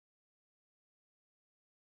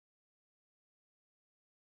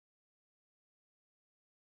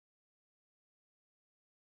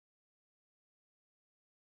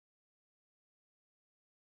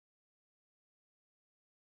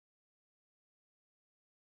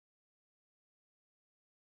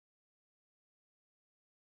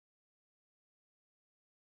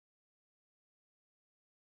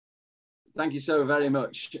Thank you so very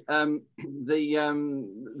much.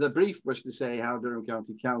 The brief was to say how Durham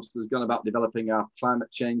County Council has gone about developing our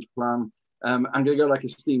climate change plan. I'm going to go like a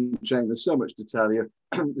steam train. There's so much to tell you.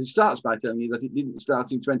 It starts by telling you that it didn't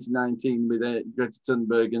start in 2019 with Greta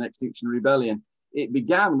Thunberg and Extinction Rebellion. It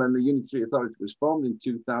began when the Unitary Authority was formed in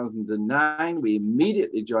 2009. We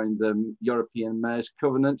immediately joined the European Mayors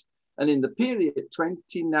Covenant. And in the period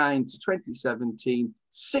 29 to 2017,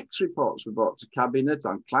 6 reports were brought to Cabinet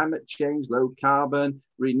on climate change, low carbon,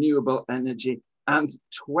 renewable energy, and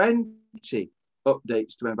 20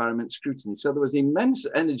 updates to environment scrutiny. So there was immense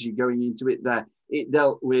energy going into it there. It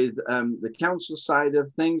dealt with the council side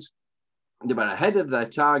of things. They were ahead of their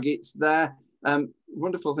targets there.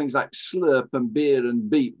 Wonderful things like Slurp and Beer and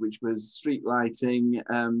Beep, which was street lighting,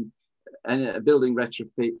 and building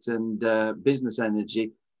retrofit and business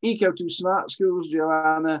energy. Eco to Smart Schools,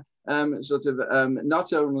 Joanna,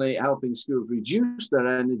 not only helping schools reduce their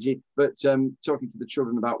energy, but talking to the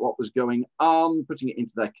children about what was going on, putting it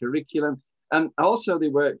into their curriculum. And also they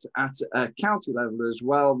worked at a county level as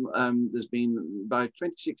well. There's been, by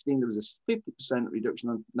 2016, there was a 50% reduction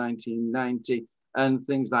on 1990, and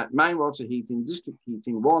things like mine water heating, district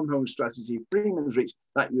heating, warm home strategy, Freeman's Reach,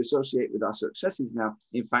 that you associate with our successes now,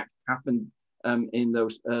 in fact, happened in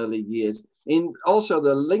those early years. Also,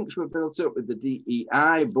 the links were built up with the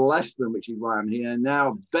DEI, bless them, which is why I'm here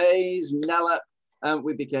now. Bayes, Nella,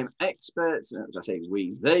 we became experts. As I say,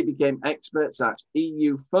 they became experts at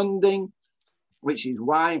EU funding, which is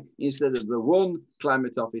why instead of the one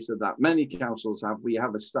climate officer that many councils have, we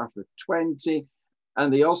have a staff of 20. And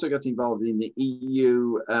they also got involved in the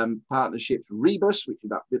EU partnerships, Rebus, which is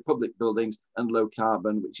about public buildings, and low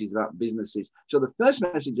carbon, which is about businesses. So the first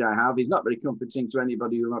message I have is not very comforting to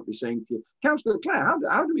anybody who might be saying to you, Councillor Clare,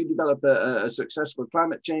 how do we develop a successful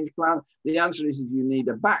climate change plan? The answer is you need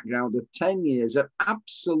a background of 10 years of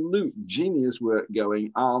absolute genius work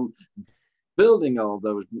going on, building all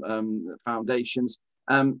those foundations.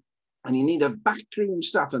 And you need a backroom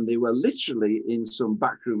staff, and they were literally in some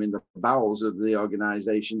backroom in the bowels of the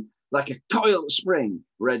organization, like a coiled spring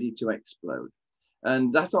ready to explode.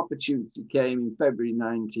 And that opportunity came in February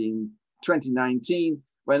 2019,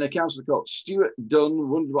 when a councillor called Stuart Dunn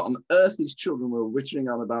wondered what on earth his children were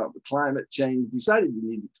wittering on about climate change, decided we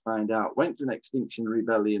needed to find out, went to an Extinction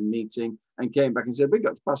Rebellion meeting and came back and said, we've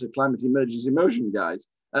got to pass a climate emergency motion, guys.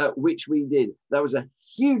 Which we did. There was a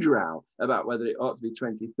huge row about whether it ought to be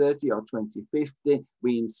 2030 or 2050.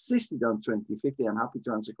 We insisted on 2050. I'm happy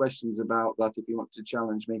to answer questions about that if you want to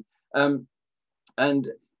challenge me.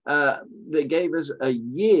 They gave us a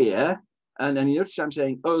year. And you notice I'm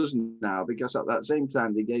saying us now, because at that same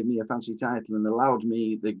time, they gave me a fancy title and allowed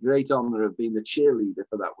me the great honor of being the cheerleader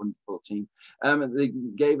for that wonderful team. They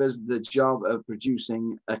gave us the job of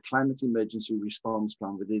producing a climate emergency response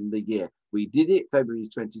plan within the year. We did it February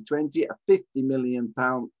 2020, a £50 million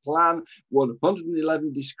plan,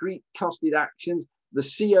 111 discrete costed actions, the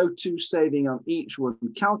CO2 saving on each one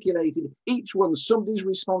calculated, each one somebody's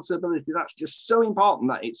responsibility. That's just so important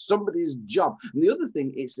that it's somebody's job. And the other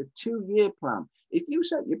thing, it's a 2-year plan. If you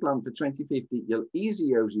set your plan for 2050, you'll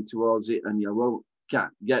easy osy towards it and you won't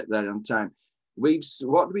get there on time.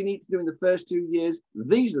 What do we need to do in the first 2 years?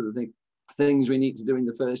 These are the things we need to do in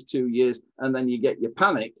the first 2 years. And then you get your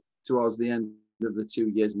panic towards the end of the 2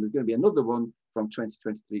 years. And there's going to be another one from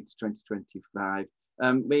 2023 to 2025.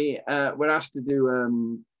 We were asked to do a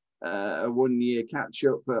 1-year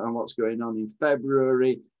catch-up on what's going on in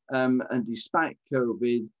February. And despite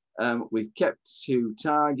COVID, we've kept to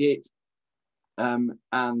target, and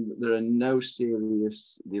there are no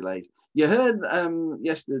serious delays. You heard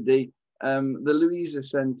yesterday, the Louisa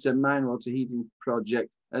Centre mine water heating project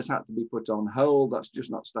has had to be put on hold. That's just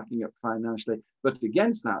not stacking up financially. But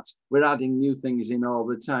against that, we're adding new things in all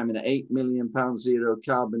the time. An £8 million zero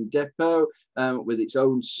carbon depot with its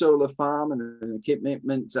own solar farm and a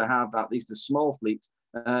commitment to have at least a small fleet,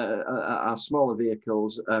 our smaller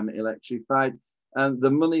vehicles electrified. And the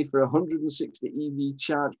money for 160 EV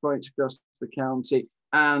charge points across the county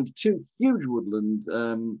and 2 huge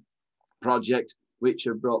woodland projects, which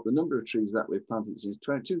have brought the number of trees that we've planted since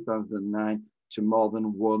 2009 to more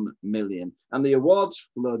than 1 million. And the awards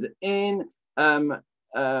flood in.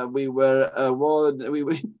 We were awarded,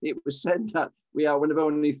 it was said that we are one of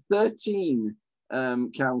only 13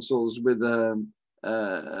 councils with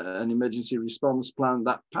an emergency response plan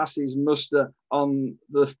that passes muster on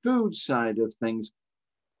the food side of things,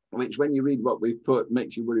 which when you read what we've put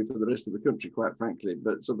makes you worry for the rest of the country, quite frankly.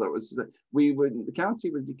 But so that was, the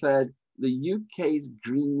county was declared the UK's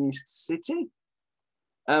greenest city.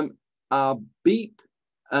 Our Beep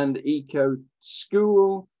and Eco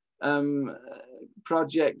School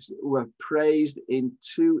projects were praised in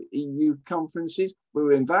 2 EU conferences. We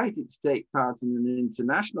were invited to take part in an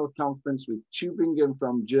international conference with Tübingen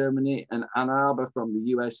from Germany and Ann Arbor from the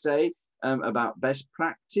USA about best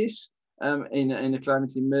practice in a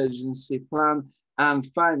climate emergency plan. And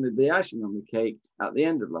finally, the icing on the cake, at the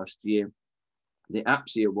end of last year, the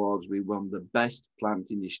APSI Awards, we won the Best Plant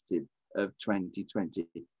Initiative of 2020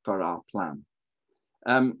 for our plan.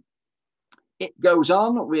 It goes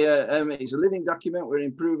on. It's a living document. We're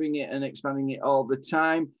improving it and expanding it all the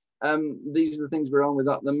time. These are the things we're on with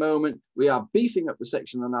at the moment. We are beefing up the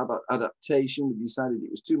section on adaptation. We decided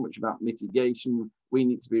it was too much about mitigation. We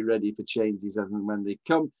need to be ready for changes as and when they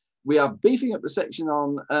come. We are beefing up the section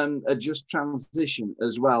on a just transition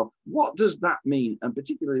as well. What does that mean? And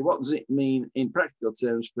particularly, what does it mean in practical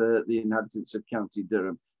terms for the inhabitants of County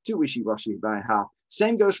Durham? Too wishy-washy by half.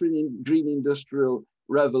 Same goes for the green industrial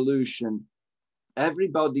revolution.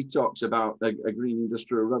 Everybody talks about a green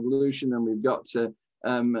industrial revolution, and we've got to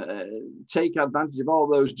take advantage of all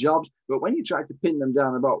those jobs. But when you try to pin them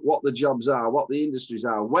down about what the jobs are, what the industries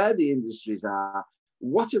are, where the industries are,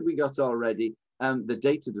 what have we got already? The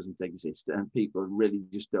data doesn't exist, and people really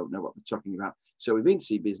just don't know what they're talking about. So we've been to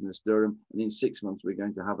see Business Durham, and in 6 months, we're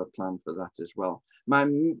going to have a plan for that as well.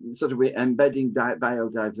 We're embedding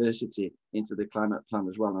biodiversity into the climate plan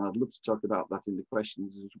as well. And I'd love to talk about that in the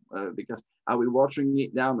questions, because are we watering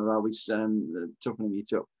it down, or are we toughening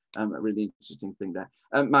it up? A really interesting thing there.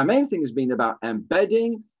 My main thing has been about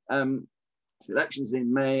embedding. Elections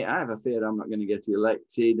in May. I have a fear I'm not going to get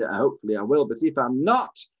elected. Hopefully I will, but if I'm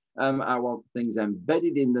not, I want things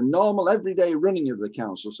embedded in the normal everyday running of the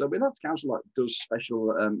council. So we're not a council that does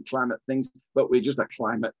special climate things, but we're just a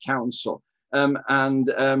climate council.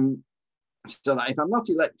 So that if I'm not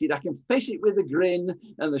elected, I can face it with a grin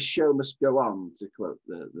and the show must go on, to quote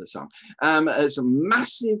the song. It's a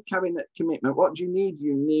massive cabinet commitment. What do you need?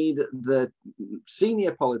 You need the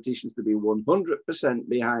senior politicians to be 100%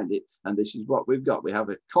 behind it. And this is what we've got. We have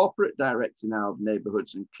a corporate director now of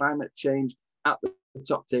neighbourhoods and climate change at the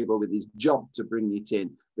top table with his job to bring it in.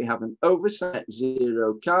 We have an oversight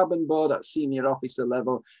zero carbon board at senior officer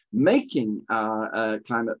level, making our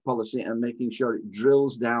climate policy and making sure it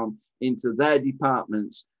drills down into their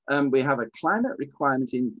departments. We have a climate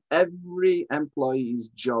requirement in every employee's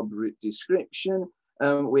job description.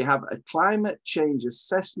 We have a climate change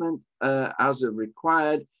assessment as a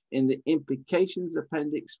required in the implications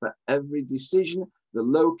appendix for every decision. The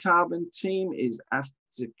low carbon team is asked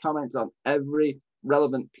to comment on every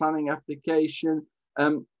relevant planning application.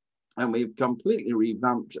 And we've completely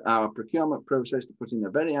revamped our procurement process to put in a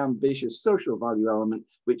very ambitious social value element,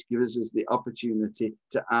 which gives us the opportunity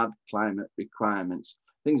to add climate requirements.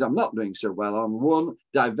 Things I'm not doing so well on: one,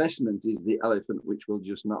 divestment is the elephant which will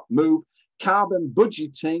just not move. Carbon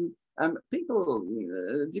budgeting.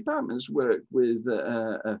 Departments work with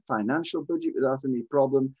a financial budget without any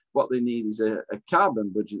problem. What they need is a carbon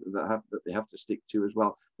budget that they have to stick to as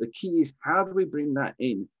well. The key is, how do we bring that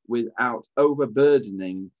in without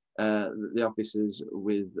overburdening the officers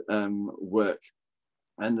with work?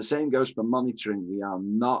 And the same goes for monitoring. We are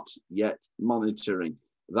not yet monitoring.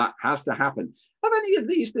 That has to happen. Have any of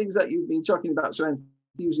these things that you've been talking about so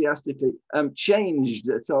enthusiastically changed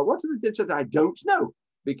at all? What are the bits that I don't know?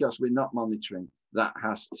 Because we're not monitoring. That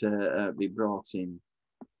has to be brought in.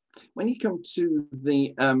 When you come to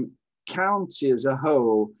the county as a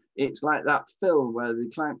whole, it's like that film where they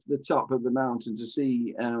climbed to the top of the mountain to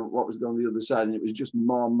see what was on the other side, and it was just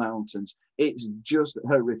more mountains. It's just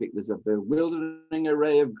horrific. There's a bewildering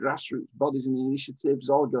array of grassroots bodies and initiatives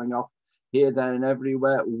all going off here, there, and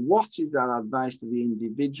everywhere. What is our advice to the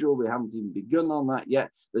individual? We haven't even begun on that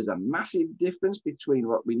yet. There's a massive difference between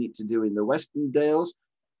what we need to do in the Western Dales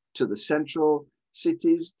to the central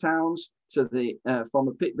cities, towns, to the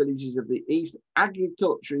former pit villages of the east.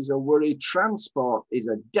 Agriculture is a worry. Transport is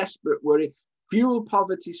a desperate worry. Fuel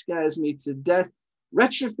poverty scares me to death.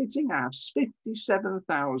 Retrofitting our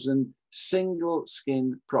 57,000 single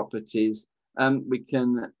skin properties. We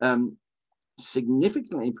can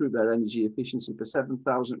significantly improve our energy efficiency for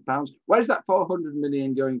 £7,000. Where's that 400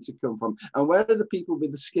 million going to come from? And where are the people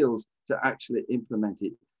with the skills to actually implement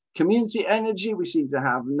it? Community energy, we seem to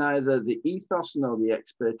have neither the ethos nor the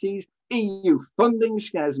expertise. EU funding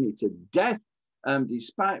scares me to death,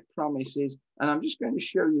 despite promises. And I'm just going to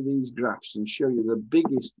show you these graphs and show you the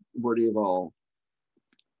biggest worry of all.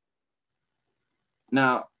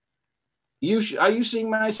 Now, are you seeing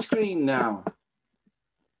my screen now,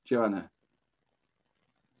 Joanna?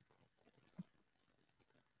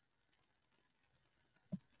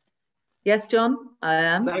 Yes, John, I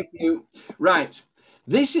am. Thank you. Right.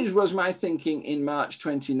 was my thinking in March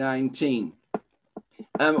 2019.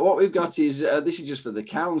 What we've got is, this is just for the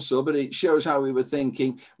council, but it shows how we were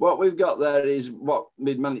thinking. What we've got there is what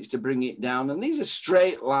we'd managed to bring it down. And these are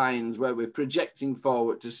straight lines where we're projecting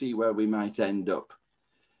forward to see where we might end up.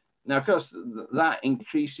 Now, of course, that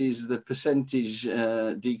increases the percentage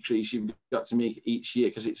decrease you've got to make each year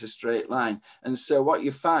because it's a straight line. And so what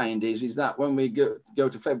you find is that when we go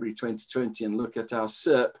to February 2020 and look at our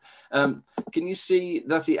SERP, can you see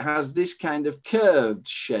that it has this kind of curved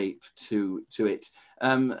shape to it?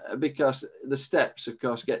 Because the steps, of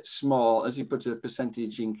course, get small. As you put a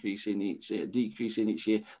percentage increase in each year, decrease in each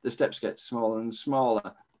year, the steps get smaller and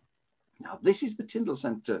smaller. Now, this is the Tyndall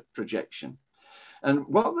Centre projection. And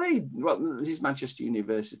this is Manchester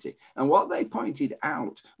University, and what they pointed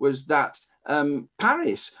out was that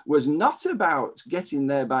Paris was not about getting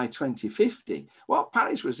there by 2050. What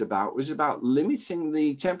Paris was about limiting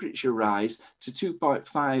the temperature rise to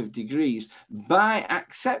 2.5 degrees by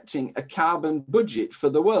accepting a carbon budget for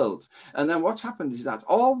the world. And then what happened is that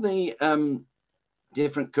all the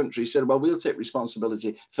different countries said, well, we'll take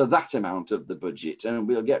responsibility for that amount of the budget and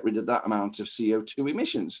we'll get rid of that amount of CO2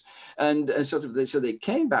 emissions. And so they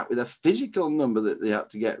came back with a physical number that they had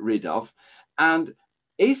to get rid of. And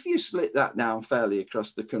if you split that down fairly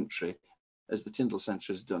across the country, as the Tyndall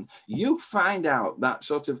Centre has done, you find out that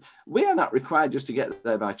we are not required just to get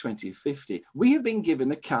there by 2050. We have been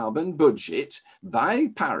given a carbon budget by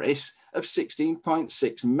Paris of 16.6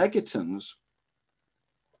 megatons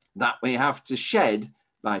that we have to shed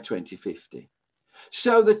by 2050.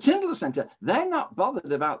 So the Tyndall Centre, they're not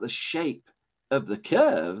bothered about the shape of the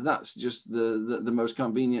curve. That's just the most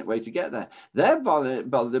convenient way to get there. They're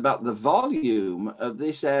bothered about the volume of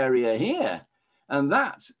this area here, and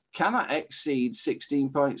that cannot exceed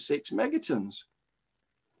 16.6 megatons.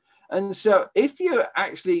 And so if you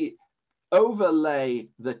actually overlay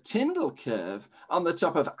the Tyndall curve on the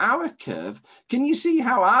top of our curve, can you see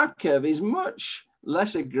how our curve is much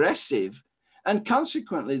less aggressive, and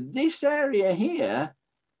consequently this area here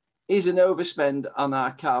is an overspend on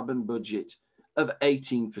our carbon budget of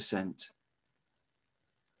 18%.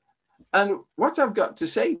 And what I've got to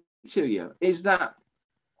say to you is that,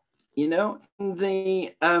 you know, in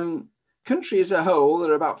the country as a whole,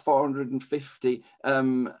 there are about 450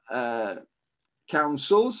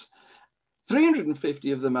 councils.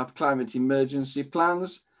 350 of them have climate emergency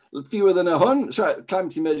plans. Fewer than 100,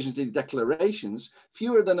 climate emergency declarations,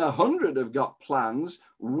 fewer than 100 have got plans.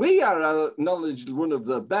 We are acknowledged one of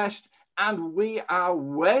the best, and we are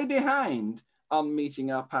way behind on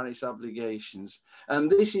meeting our Paris obligations. And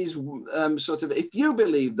this is if you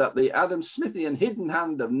believe that the Adam Smithian hidden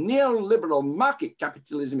hand of neoliberal market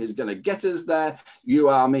capitalism is going to get us there, you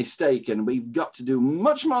are mistaken. We've got to do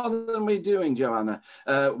much more than we're doing, Joanna.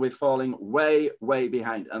 We're falling way, way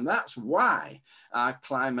behind. And that's why our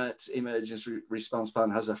climate emergency response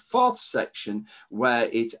plan has a fourth section where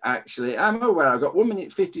it actually, I'm aware I've got 1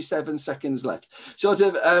 minute 57 seconds left,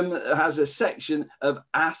 has a section of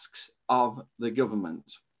asks of the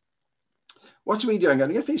government. What are we doing? I'm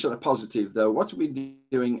going to finish on a positive though. What are we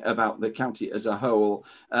doing about the county as a whole?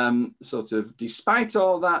 Despite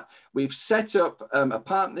all that, we've set up a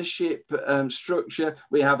partnership structure.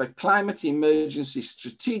 We have a climate emergency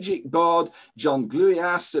strategic board. John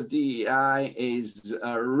Clare of DEI is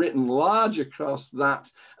written large across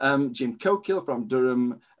that. Jim Cokill from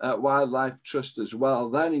Durham Wildlife Trust as well.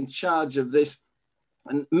 They're in charge of this.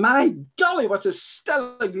 And my golly, what a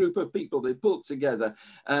stellar group of people they pulled together.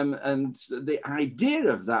 And the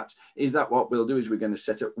idea of that is that what we'll do is we're going to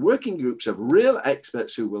set up working groups of real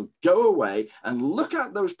experts who will go away and look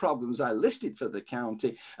at those problems I listed for the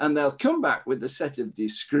county, and they'll come back with a set of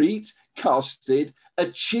discrete, costed,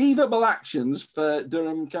 achievable actions for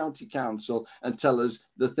Durham County Council and tell us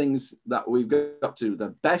the things that we've got to do,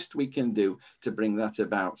 the best we can do to bring that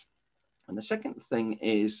about. And the second thing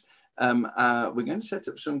is, we're going to set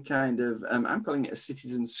up some kind of, I'm calling it a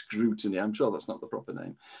citizen scrutiny. I'm sure that's not the proper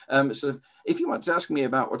name. If you want to ask me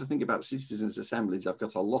about what I think about citizens' assemblies, I've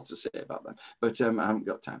got a lot to say about them, but I haven't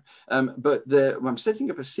got time. I'm setting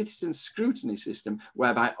up a citizen scrutiny system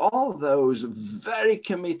whereby all those very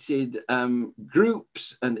committed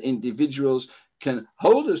groups and individuals can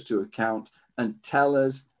hold us to account and tell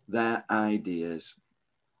us their ideas.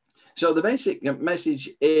 So the basic message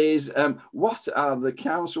is, what's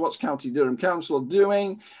County Durham Council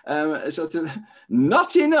doing?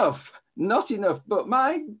 Not enough, but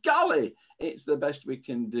my golly, it's the best we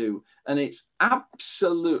can do. And it's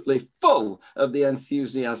absolutely full of the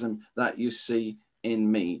enthusiasm that you see in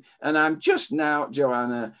me. And I'm just now,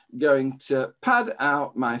 Joanna, going to pad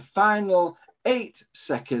out my final 8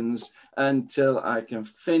 seconds until I can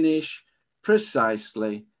finish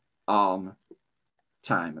precisely on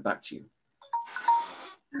time. Back to you.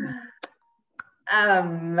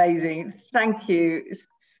 Amazing. Thank you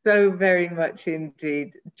so very much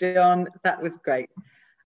indeed. John, that was great.